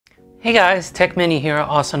Hey guys, Techman here,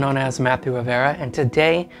 also known as Matthew Rivera, and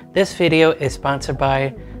today this video is sponsored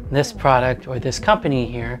by this product or this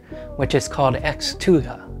company here, which is called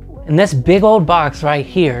XTUGA. In this big old box right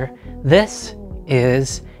here, this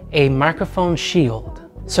is a microphone shield.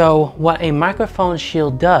 So what a microphone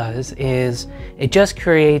shield does is it just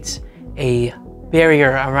creates a barrier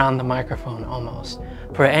around the microphone almost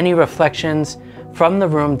for any reflections from the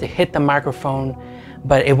room to hit the microphone,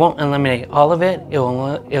 but it won't eliminate all of it. It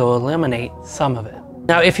will eliminate some of it.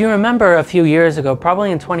 Now, if you remember a few years ago,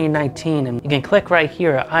 probably in 2019, and you can click right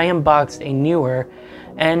here, I unboxed a newer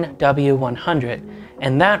NW100,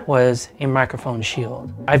 and that was a microphone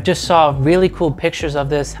shield. I've just saw really cool pictures of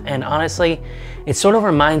this, and honestly, it sort of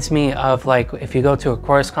reminds me of like if you go to a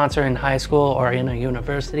chorus concert in high school or in a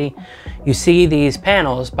university, you see these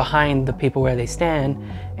panels behind the people where they stand,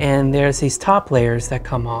 and there's these top layers that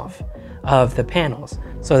come off of the panels.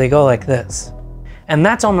 So they go like this. And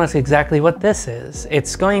that's almost exactly what this is.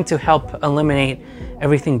 It's going to help eliminate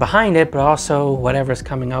everything behind it, but also whatever's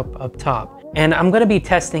coming up top. And I'm gonna be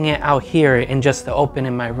testing it out here in just the open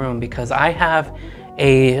in my room because I have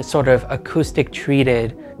a sort of acoustic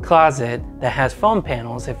treated closet that has foam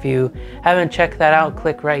panels. If you haven't checked that out,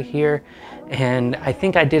 click right here. And I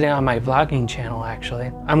think I did it on my vlogging channel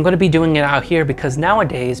actually. I'm gonna be doing it out here because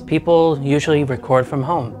nowadays people usually record from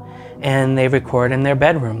home, and they record in their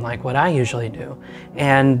bedroom like what I usually do.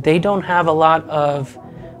 And they don't have a lot of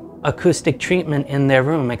acoustic treatment in their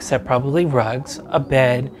room except probably rugs, a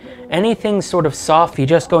bed, anything sort of soft. You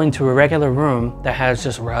just go into a regular room that has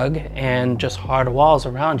just rug and just hard walls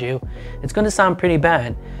around you, it's gonna sound pretty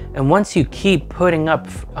bad. And once you keep putting up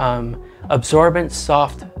absorbent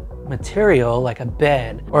soft material like a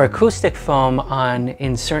bed or acoustic foam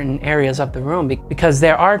in certain areas of the room, because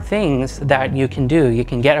there are things that you can do. You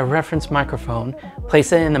can get a reference microphone,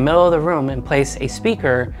 place it in the middle of the room, and place a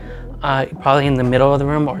speaker probably in the middle of the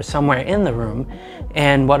room or somewhere in the room,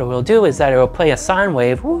 and what it will do is that it will play a sine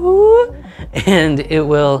wave, woo, and it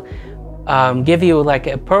will give you, like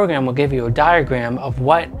a program will give you a diagram of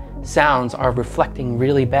what sounds are reflecting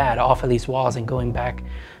really bad off of these walls and going back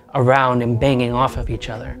around and banging off of each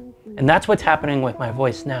other. And that's what's happening with my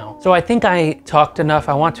voice now. So I think I talked enough.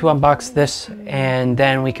 I want to unbox this, and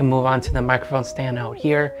then we can move on to the microphone stand out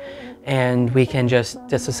here, and we can just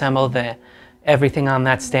disassemble everything on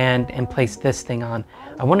that stand and place this thing on.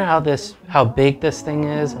 I wonder how big this thing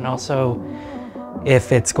is, and also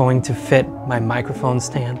if it's going to fit my microphone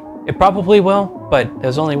stand. It probably will, but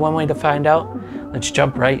there's only one way to find out. Let's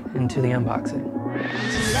jump right into the unboxing.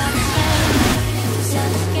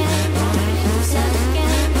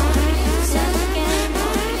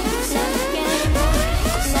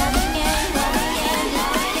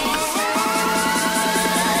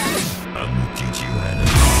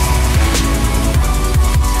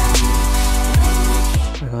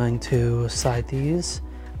 To slide these,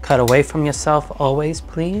 cut away from yourself always,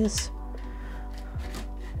 please.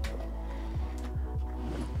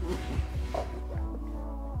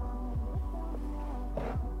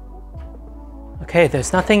 Okay,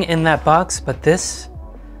 there's nothing in that box, but this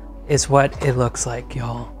is what it looks like,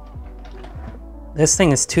 y'all. This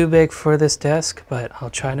thing is too big for this desk, but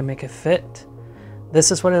I'll try to make it fit. This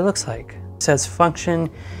is what it looks like. It says function,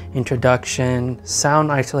 introduction, sound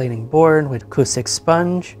isolating board with acoustic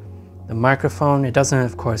sponge. The microphone, it doesn't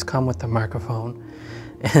of course come with the microphone,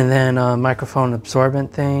 and then a microphone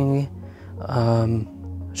absorbent thing,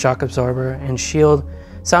 shock absorber, and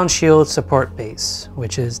sound shield support base,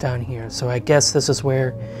 which is down here. So I guess this is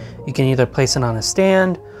where you can either place it on a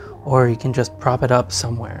stand or you can just prop it up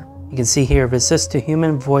somewhere. You can see here, resist to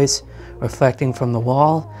human voice reflecting from the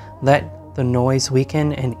wall, let the noise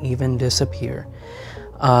weaken and even disappear.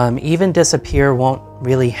 Even disappear won't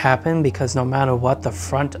really happen because no matter what, the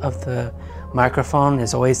front of the microphone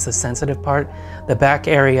is always the sensitive part. The back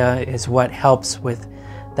area is what helps with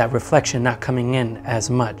that reflection not coming in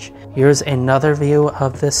as much. Here's another view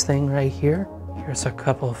of this thing right here. Here's a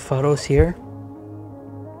couple of photos here.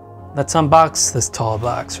 Let's unbox this tall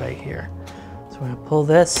box right here. So we're gonna pull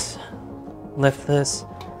this, lift this.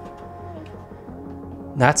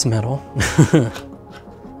 That's metal.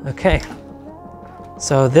 Okay.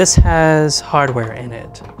 So this has hardware in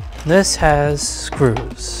it. This has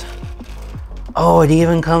screws. Oh, it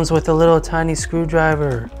even comes with a little tiny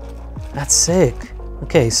screwdriver. That's sick.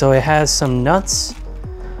 Okay, so it has some nuts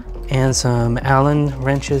and some Allen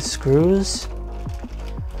wrenches screws,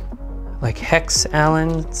 like hex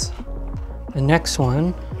Allens. The next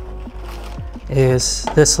one is,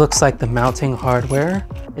 this looks like the mounting hardware.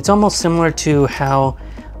 It's almost similar to how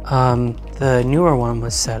the newer one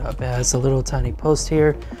was set up. It has a little tiny post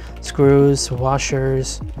here, screws,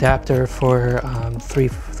 washers, adapter for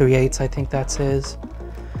 3/8, I think that's his.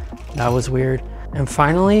 That was weird. And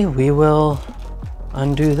finally, we will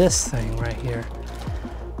undo this thing right here.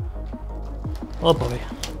 Oh boy.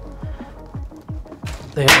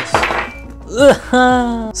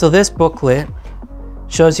 So this booklet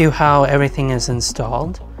shows you how everything is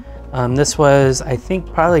installed. This was, I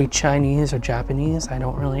think, probably Chinese or Japanese, I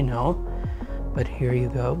don't really know, but here you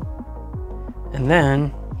go. And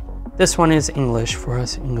then this one is English for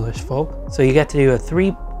us English folk. So you get to do a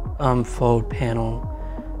 3 fold panel,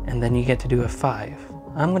 and then you get to do a 5.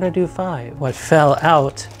 I'm gonna do 5. What fell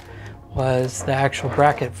out was the actual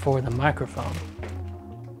bracket for the microphone.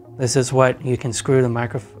 This is what you can screw the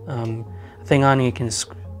microphone thing on. You can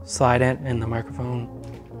slide it in the microphone.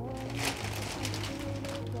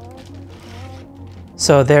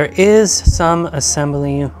 So there is some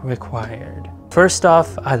assembly required. First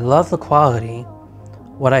off, I love the quality.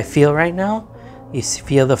 What I feel right now, you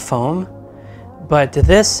feel the foam, but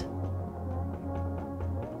this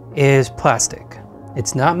is plastic.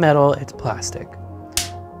 It's not metal, it's plastic.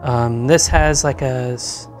 This has like a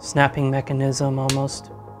snapping mechanism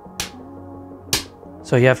almost.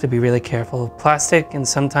 So you have to be really careful. Plastic and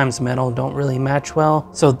sometimes metal don't really match well.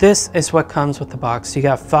 So this is what comes with the box. You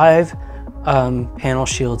got 5 panel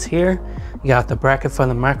shields here. You got the bracket for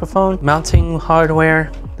the microphone, mounting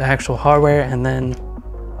hardware, the actual hardware, and then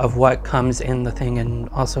of what comes in the thing, and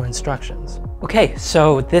also instructions. Okay,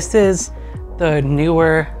 so this is the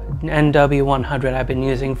newer NW100 I've been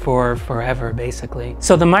using for forever, basically.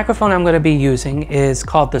 So the microphone I'm going to be using is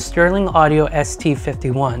called the Sterling Audio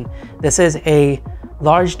ST51. This is a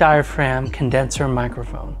large diaphragm condenser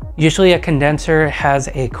microphone. Usually a condenser has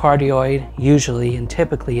a cardioid, usually and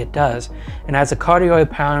typically it does, and has a cardioid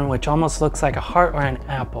pattern which almost looks like a heart or an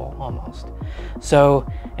apple almost. So,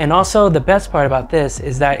 and also the best part about this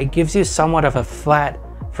is that it gives you somewhat of a flat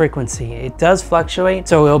frequency. It does fluctuate,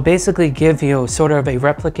 so it'll basically give you sort of a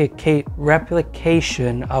replication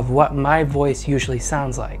of what my voice usually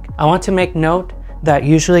sounds like. I want to make note that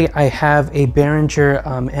usually I have a Behringer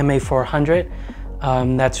MA400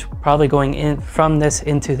 that's probably going in from this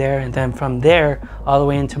into there, and then from there all the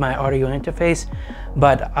way into my audio interface.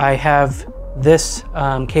 But I have this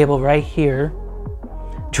cable right here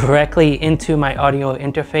directly into my audio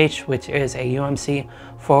interface, which is a UMC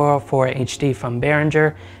 404 HD from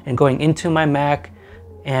Behringer, and going into my Mac,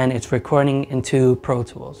 and it's recording into Pro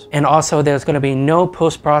Tools. And also there's going to be no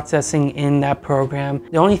post-processing in that program.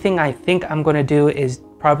 The only thing I think I'm going to do is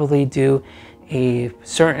probably do a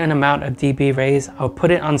certain amount of dB raise. I'll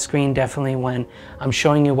put it on screen definitely when I'm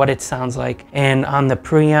showing you what it sounds like. And on the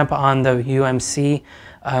preamp on the UMC,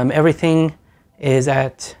 everything is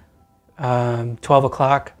at 12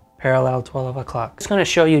 o'clock, parallel 12 o'clock. It's gonna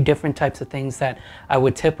show you different types of things that I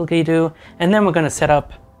would typically do, and then we're gonna set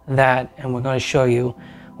up that and we're gonna show you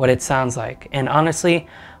what it sounds like. And honestly,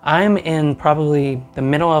 I'm in probably the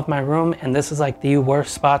middle of my room, and this is like the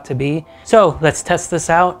worst spot to be. So let's test this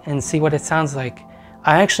out and see what it sounds like.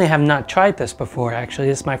 I actually have not tried this before, actually.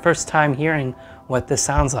 This is my first time hearing what this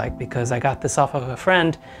sounds like because I got this off of a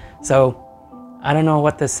friend. So I don't know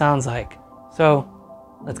what this sounds like. So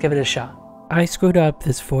let's give it a shot. I screwed up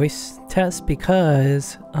this voice test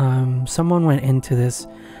because someone went into this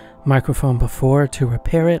microphone before to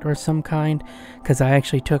repair it or some kind, because I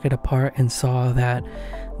actually took it apart and saw that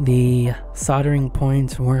the soldering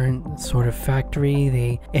points weren't sort of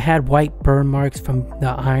factory. It had white burn marks from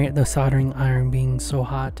the soldering iron being so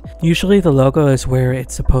hot. Usually the logo is where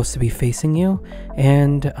it's supposed to be facing you,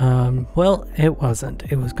 and well, it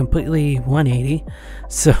wasn't. It was completely 180.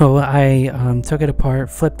 So I took it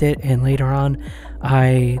apart, flipped it, and later on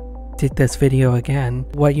I did this video again.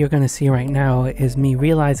 What you're going to see right now is me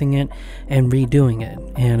realizing it and redoing it,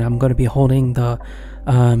 and I'm going to be holding the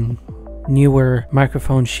newer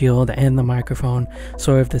microphone shield and the microphone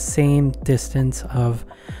sort of the same distance of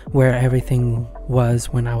where everything was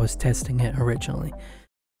when I was testing it originally.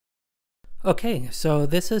 Okay, so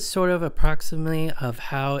this is sort of approximately of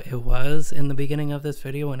how it was in the beginning of this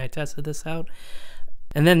video when I tested this out.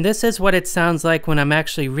 And then this is what it sounds like when I'm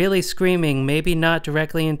actually really screaming, maybe not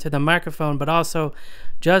directly into the microphone, but also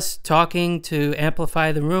just talking to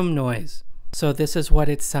amplify the room noise. So this is what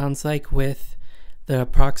it sounds like with the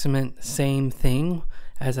approximate same thing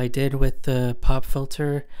as I did with the pop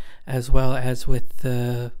filter, as well as with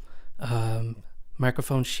the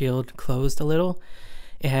microphone shield closed a little.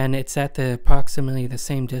 And it's at approximately the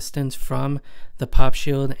same distance from the pop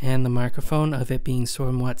shield and the microphone, of it being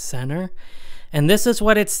somewhat center. And this is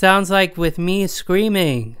what it sounds like with me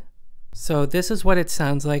screaming. So this is what it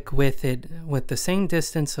sounds like with the same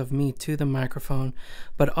distance of me to the microphone,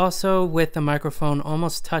 but also with the microphone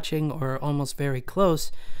almost touching or almost very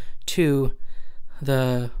close to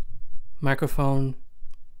the microphone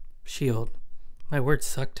shield. My words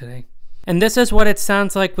suck today. And this is what it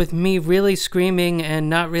sounds like with me really screaming and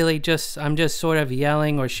not really I'm just sort of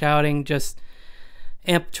yelling or shouting, just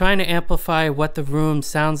trying to amplify what the room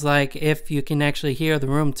sounds like if you can actually hear the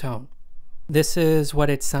room tone. This is what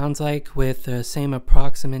it sounds like with the same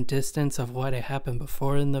approximate distance of what had happened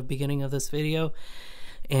before in the beginning of this video.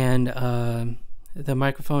 And the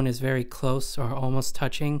microphone is very close or almost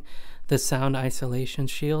touching the sound isolation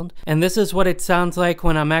shield. And this is what it sounds like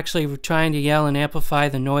when I'm actually trying to yell and amplify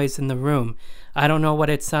the noise in the room. I don't know what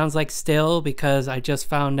it sounds like still because I just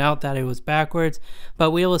found out that it was backwards,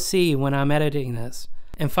 but we will see when I'm editing this.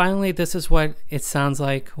 And finally, this is what it sounds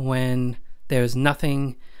like when there's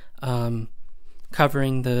nothing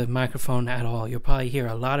covering the microphone at all. You'll probably hear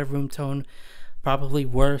a lot of room tone, probably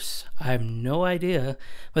worse. I have no idea.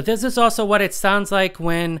 But this is also what it sounds like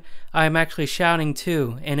when I'm actually shouting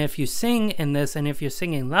too. And if you sing in this, and if you're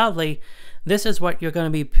singing loudly, this is what you're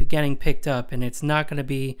going to be getting picked up, and it's not going to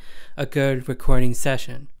be a good recording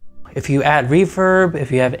session. If you add reverb,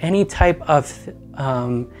 if you have any type of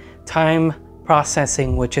time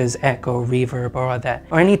processing, which is echo, reverb, or all that,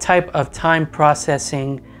 or any type of time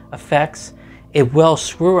processing effects, it will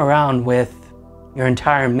screw around with your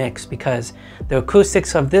entire mix because the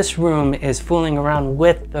acoustics of this room is fooling around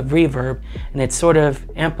with the reverb and it's sort of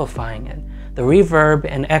amplifying it. The reverb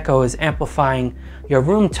and echo is amplifying your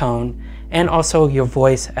room tone and also your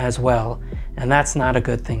voice as well, and that's not a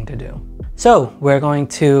good thing to do. So we're going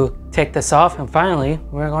to take this off, and finally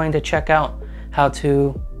we're going to check out how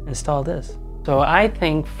to install this. So I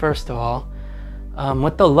think first of all,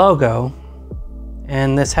 with the logo,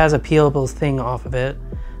 and this has a peelable thing off of it.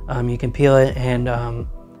 You can peel it and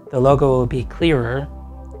the logo will be clearer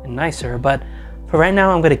and nicer, but for right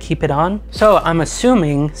now I'm going to keep it on. So I'm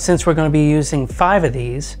assuming since we're going to be using 5 of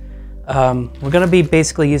these, we're going to be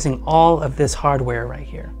basically using all of this hardware right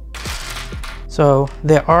here. So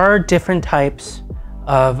there are different types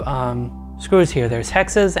of screws here. There's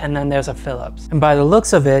hexes and then there's a Phillips. And by the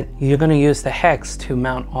looks of it, you're going to use the hex to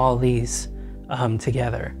mount all these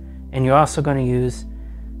together. And you're also going to use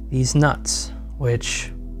these nuts,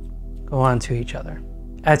 which go onto each other.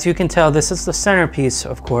 As you can tell, this is the centerpiece,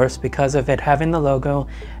 of course, because of it having the logo,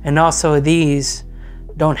 and also these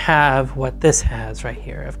don't have what this has right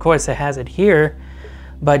here. Of course, it has it here,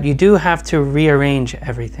 but you do have to rearrange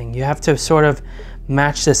everything. You have to sort of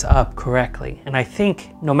match this up correctly. And I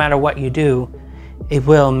think no matter what you do, it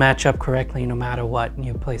will match up correctly no matter what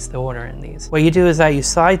you place the order in these. What you do is that you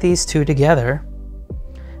slide these two together,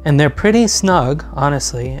 and they're pretty snug,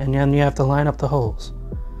 honestly, and then you have to line up the holes.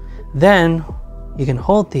 Then you can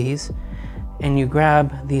hold these and you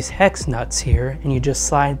grab these hex nuts here and you just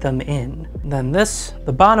slide them in. Then this,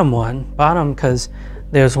 the bottom because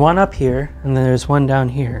there's one up here and then there's one down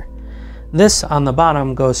here. This on the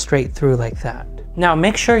bottom goes straight through like that. Now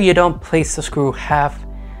make sure you don't place the screw half,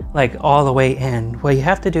 like all the way in. What you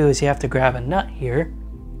have to do is you have to grab a nut here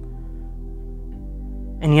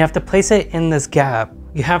and you have to place it in this gap.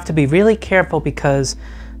 You have to be really careful because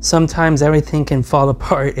sometimes everything can fall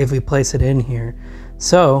apart if we place it in here.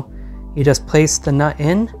 So you just place the nut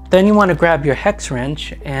in. Then you want to grab your hex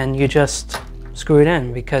wrench and you just screw it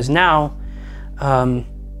in, because now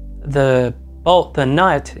the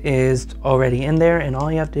nut is already in there and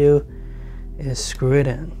all you have to do is screw it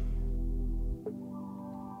in.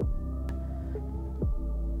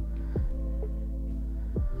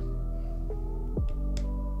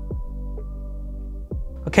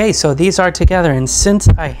 Okay, so these are together, and since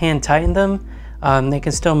I hand tightened them, they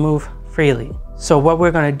can still move freely. So what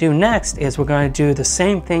we're going to do next is we're going to do the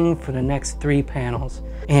same thing for the next 3 panels,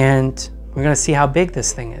 and we're going to see how big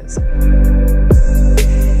this thing is.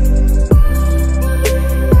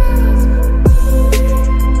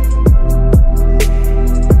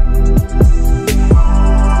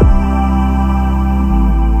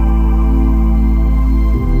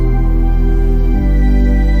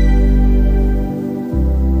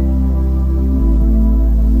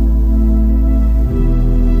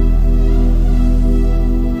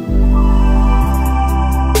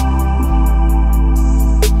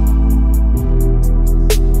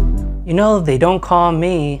 You know, they don't call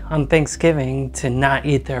me on Thanksgiving to not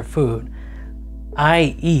eat their food.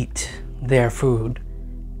 I eat their food,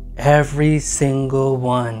 every single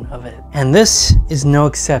one of it. And this is no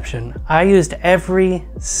exception. I used every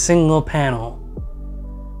single panel,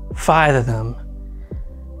 5 of them,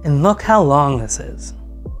 and look how long this is.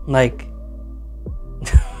 Like,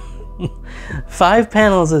 5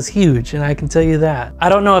 panels is huge, and I can tell you that. I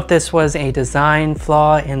don't know if this was a design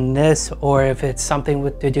flaw in this, or if it's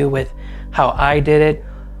something to do with how I did it,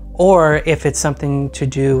 or if it's something to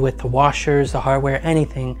do with the washers, the hardware,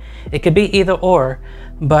 anything. It could be either or,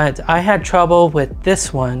 but I had trouble with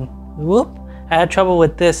this one. Whoop! I had trouble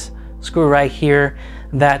with this screw right here,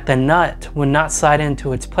 that the nut would not slide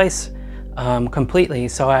into its place completely.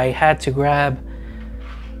 So I had to grab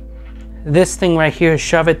this thing right here,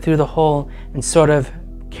 shove it through the hole, and sort of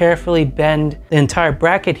carefully bend the entire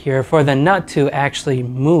bracket here for the nut to actually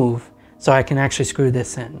move, so I can actually screw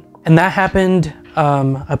this in. And that happened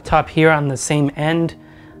up top here on the same end,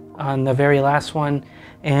 on the very last one,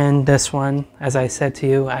 and this one, as I said to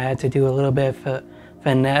you, I had to do a little bit of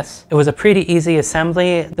finesse. It was a pretty easy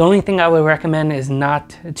assembly. The only thing I would recommend is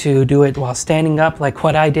not to do it while standing up like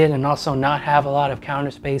what I did, and also not have a lot of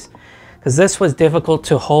counter space, because this was difficult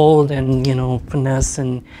to hold and, you know, finesse,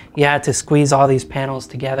 and you had to squeeze all these panels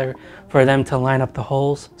together for them to line up the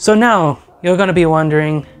holes. So now you're going to be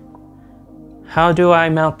wondering, how do I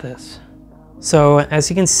mount this? So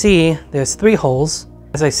as you can see, there's 3 holes.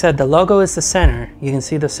 As I said, the logo is the center. You can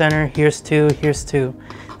see the center. Here's 2, here's 2.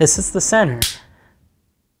 This is the center.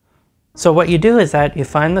 So what you do is that you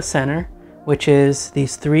find the center, which is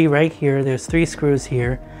these 3 right here. There's 3 screws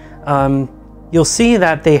here. You'll see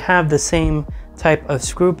that they have the same type of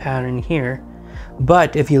screw pattern here,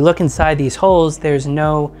 but if you look inside these holes, there's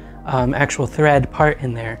no actual thread part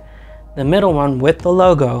in there. The middle one with the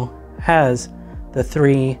logo has the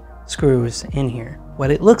 3 screws in here. What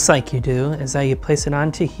it looks like you do is that you place it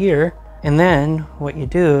onto here, and then what you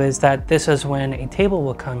do is that this is when a table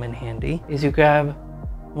will come in handy, is you grab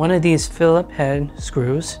one of these Phillip head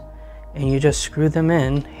screws and you just screw them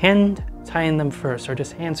in, hand tying them first, or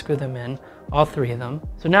just hand screw them in, all 3 of them.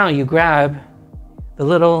 So now you grab the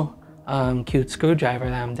little cute screwdriver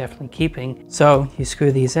that I'm definitely keeping. So you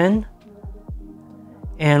screw these in,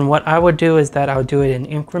 and what I would do is that I would do it in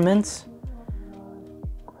increments,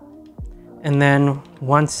 and then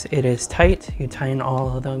once it is tight, you tighten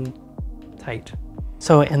all of them tight.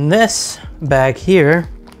 So in this bag here,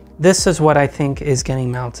 this is what I think is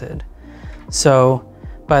getting mounted. So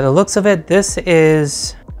by the looks of it, this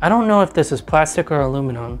is, I don't know if this is plastic or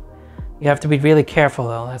aluminum. You have to be really careful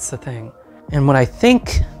though, that's the thing. And what I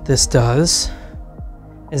think this does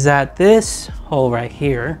is that this hole right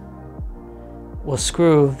here will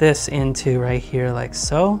screw this into right here like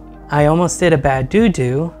so. I almost did a bad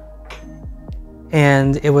doo-doo,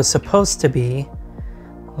 and it was supposed to be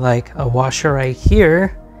like a washer right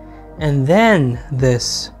here, and then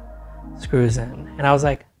this screws in. And I was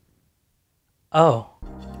like, oh.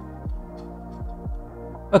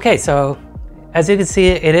 Okay, so as you can see,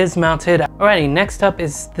 it is mounted. Alrighty, next up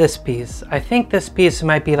is this piece. I think this piece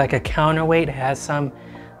might be like a counterweight. It has a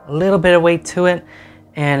little bit of weight to it,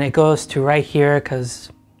 and it goes to right here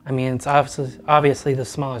because, I mean, it's obviously the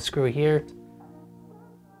smallest screw here.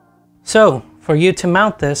 So for you to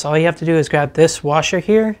mount this, all you have to do is grab this washer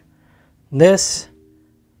here, this,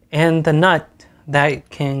 and the nut that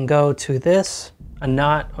can go to this, a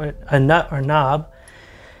nut or knob,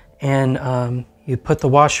 and you put the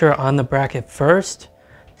washer on the bracket first,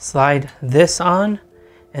 slide this on,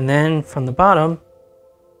 and then from the bottom,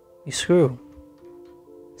 you screw.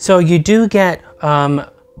 So you do get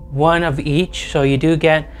one of each. So you do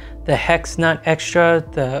get the hex nut extra,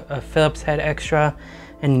 the Phillips head extra,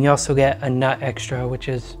 and you also get a nut extra, which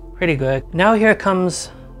is pretty good. Now here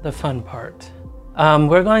comes the fun part.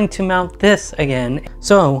 We're going to mount this again.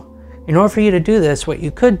 So in order for you to do this, what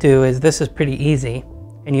you could do is, this is pretty easy.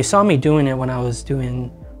 And you saw me doing it when I was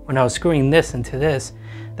screwing this into this,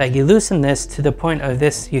 that you loosen this to the point of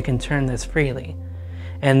this, you can turn this freely.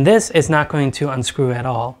 And this is not going to unscrew at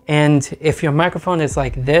all. And if your microphone is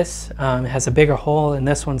like this, has a bigger hole and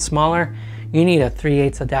this one's smaller, you need a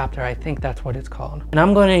 3/8 adapter. I think that's what it's called. And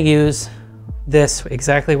I'm going to use this,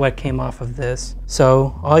 exactly what came off of this.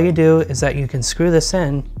 So all you do is that you can screw this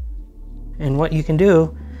in, and what you can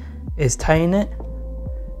do is tighten it,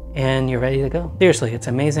 and you're ready to go. Seriously, it's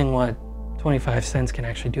amazing what 25 cents can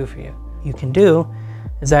actually do for you. You can do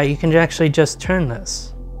is that you can actually just turn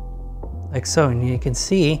this like so, and you can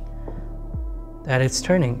see that it's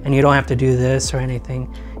turning, and you don't have to do this or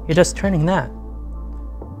anything. You're just turning that,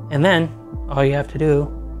 and then all you have to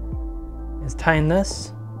do is tighten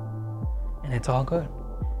this, and it's all good.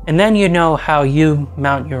 And then you know how you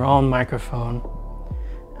mount your own microphone.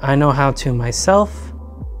 I know how to myself.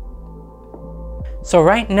 So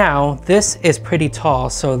right now, this is pretty tall,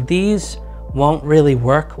 so these won't really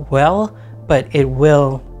work well, but it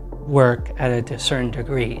will work at a certain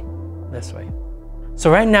degree this way. So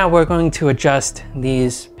right now we're going to adjust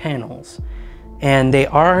these panels, and they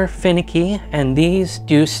are finicky and these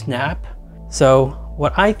do snap. So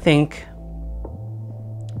what I think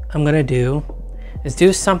I'm gonna do is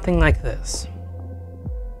do something like this.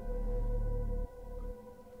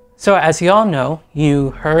 So as you all know, you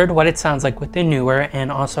heard what it sounds like with the newer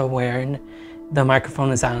and also when the microphone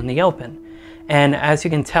is out in the open. And as you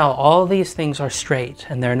can tell, all these things are straight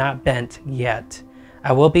and they're not bent yet.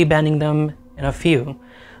 I will be bending them in a few,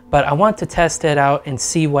 but I want to test it out and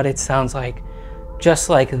see what it sounds like just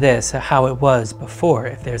like this, how it was before,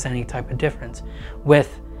 if there's any type of difference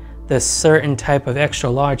with the certain type of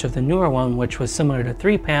extra large of the newer one, which was similar to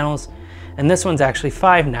 3 panels, and this one's actually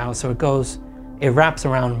 5 now, so it wraps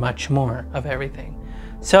around much more of everything.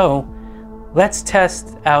 So let's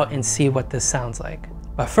test out and see what this sounds like.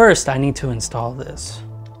 But first I need to install this.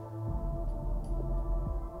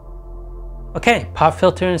 Okay, pop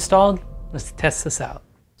filter installed. Let's test this out.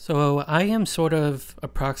 So I am sort of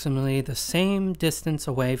approximately the same distance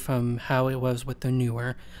away from how it was with the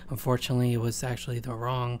newer. Unfortunately, it was actually the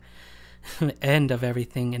wrong end of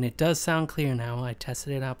everything, and it does sound clear now. I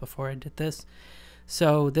tested it out before I did this.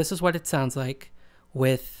 So this is what it sounds like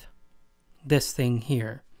with this thing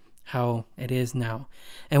here, how it is now.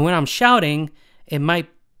 And when I'm shouting, it might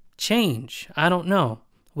change. I don't know.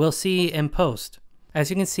 We'll see in post. As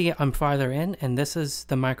you can see, I'm farther in, and this is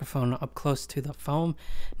the microphone up close to the foam.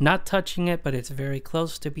 Not touching it, but it's very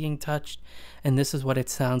close to being touched. And this is what it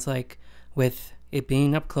sounds like with it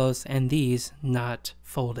being up close and these not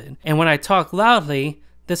folded. And when I talk loudly,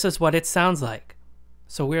 this is what it sounds like.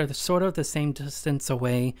 So we're sort of the same distance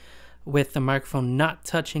away with the microphone not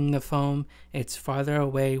touching the foam. It's farther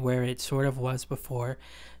away where it sort of was before.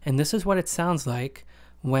 And this is what it sounds like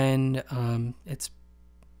when it's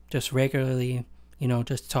just regularly, you know,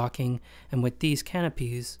 just talking and with these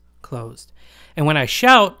canopies closed. And when I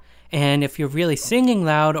shout, and if you're really singing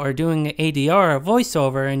loud or doing ADR or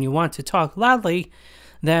voiceover and you want to talk loudly,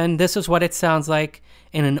 then this is what it sounds like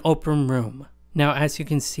in an open room. Now, as you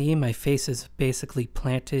can see, my face is basically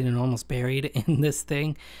planted and almost buried in this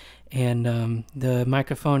thing. And the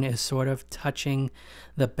microphone is sort of touching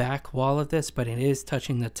the back wall of this, but it is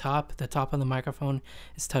touching the top. The top of the microphone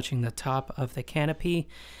is touching the top of the canopy.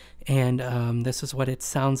 And this is what it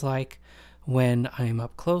sounds like when I'm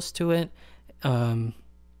up close to it. And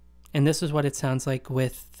this is what it sounds like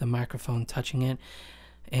with the microphone touching it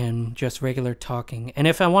and just regular talking. And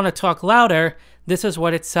if I want to talk louder, this is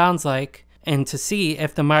what it sounds like, and to see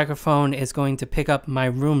if the microphone is going to pick up my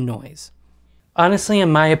room noise. Honestly,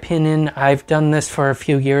 in my opinion, I've done this for a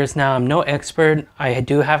few years now. I'm no expert. I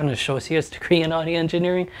do have an associate's degree in audio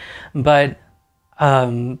engineering, but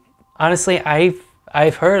honestly,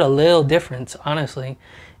 I've heard a little difference, honestly.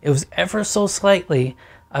 It was ever so slightly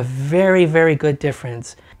a very, very good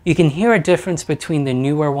difference. You can hear a difference between the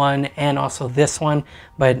newer one and also this one,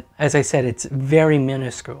 but as I said, it's very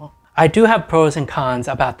minuscule. I do have pros and cons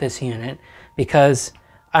about this unit because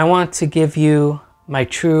I want to give you my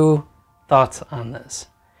true thoughts on this.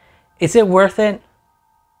 Is it worth it?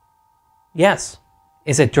 Yes.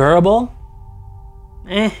 Is it durable?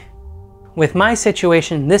 With my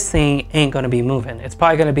situation, this thing ain't gonna be moving. It's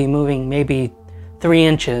probably gonna be moving maybe 3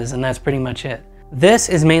 inches, and that's pretty much it. This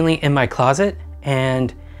is mainly in my closet,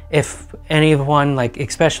 and if anyone, like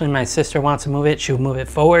especially my sister, wants to move it, she'll move it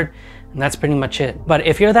forward, and that's pretty much it. But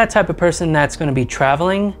if you're that type of person that's gonna be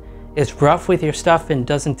traveling, is rough with your stuff and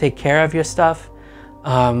doesn't take care of your stuff,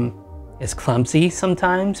 is clumsy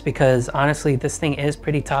sometimes, because honestly this thing is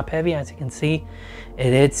pretty top heavy. As you can see,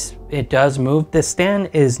 it does move. This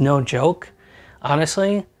stand is no joke.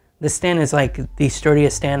 Honestly, this stand is like the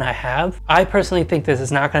sturdiest stand I have. I personally think this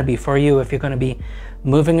is not going to be for you if you're going to be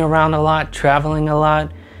moving around a lot, traveling a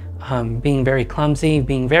lot, being very clumsy,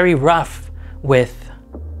 being very rough with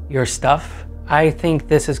your stuff. I think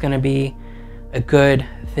this is going to be a good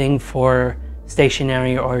thing for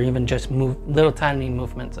stationary or even just little tiny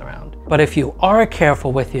movements around. But if you are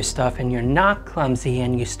careful with your stuff and you're not clumsy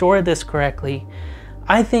and you store this correctly,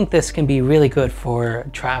 I think this can be really good for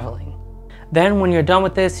traveling. Then when you're done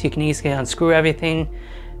with this, you can easily unscrew everything,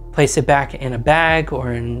 place it back in a bag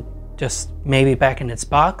or in just maybe back in its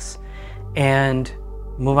box, and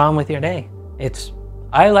move on with your day.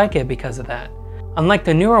 I like it because of that. Unlike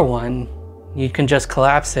the newer one, you can just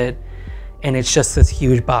collapse it and it's just this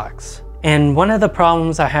huge box. And one of the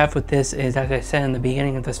problems I have with this is, as I said in the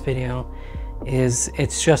beginning of this video, is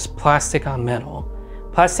it's just plastic on metal.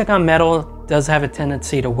 Plastic on metal does have a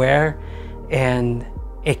tendency to wear, and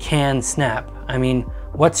it can snap. I mean,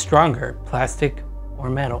 what's stronger, plastic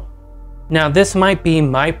or metal? Now this might be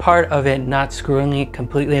my part of it not screwing it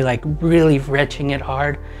completely, like really wrenching it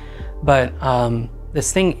hard, but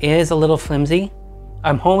this thing is a little flimsy.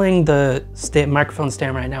 I'm holding the microphone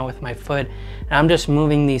stand right now with my foot, and I'm just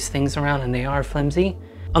moving these things around and they are flimsy.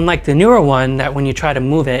 Unlike the newer one that when you try to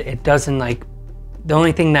move it, it doesn't like, the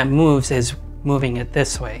only thing that moves is moving it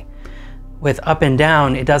this way. With up and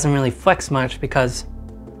down, it doesn't really flex much because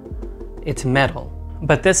it's metal.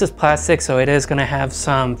 But this is plastic, so it is gonna have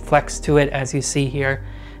some flex to it, as you see here.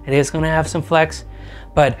 It is gonna have some flex,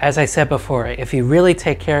 but as I said before, if you really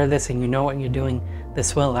take care of this and you know what you're doing,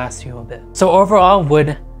 this will last you a bit. So overall,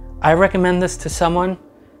 would I recommend this to someone?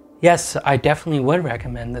 Yes, I definitely would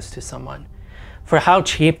recommend this to someone. For how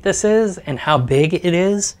cheap this is and how big it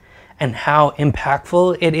is and how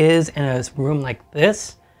impactful it is in a room like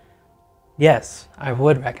this, yes, I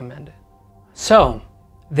would recommend it. So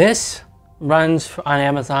this runs on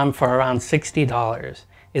Amazon for around $60.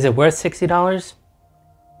 Is it worth $60?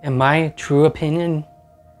 In my true opinion,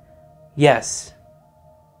 yes,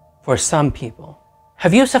 for some people.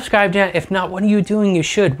 Have you subscribed yet? If not, what are you doing? You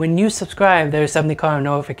should. When you subscribe, there's something called a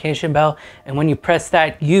notification bell, and when you press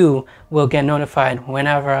that, you will get notified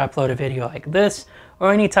whenever I upload a video like this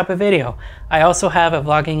or any type of video. I also have a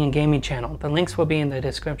vlogging and gaming channel. The links will be in the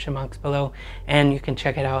description box below, and you can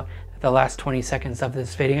check it out at the last 20 seconds of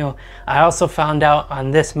this video. I also found out on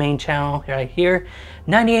this main channel right here,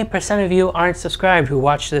 98% of you aren't subscribed who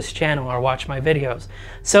watch this channel or watch my videos.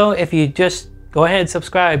 So if you just go ahead and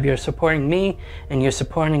subscribe, you're supporting me and you're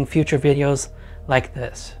supporting future videos like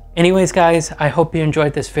this. Anyways guys, I hope you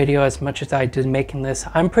enjoyed this video as much as I did making this.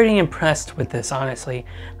 I'm pretty impressed with this, honestly.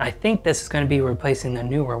 I think this is going to be replacing the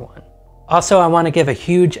newer one. Also, I want to give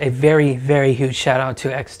a very, very huge shout out to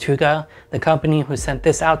XTUGA, the company who sent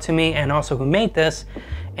this out to me and also who made this.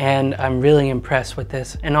 And I'm really impressed with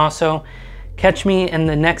this. And also, catch me in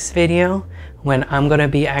the next video when I'm going to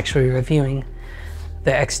be actually reviewing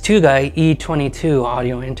the XTUGA E22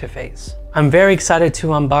 audio interface. I'm very excited to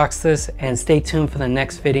unbox this, and stay tuned for the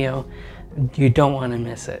next video. You don't want to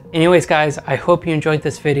miss it. Anyways guys, I hope you enjoyed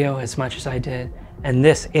this video as much as I did, and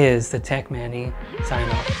this is the Techman sign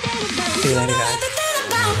off. See you later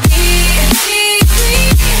guys.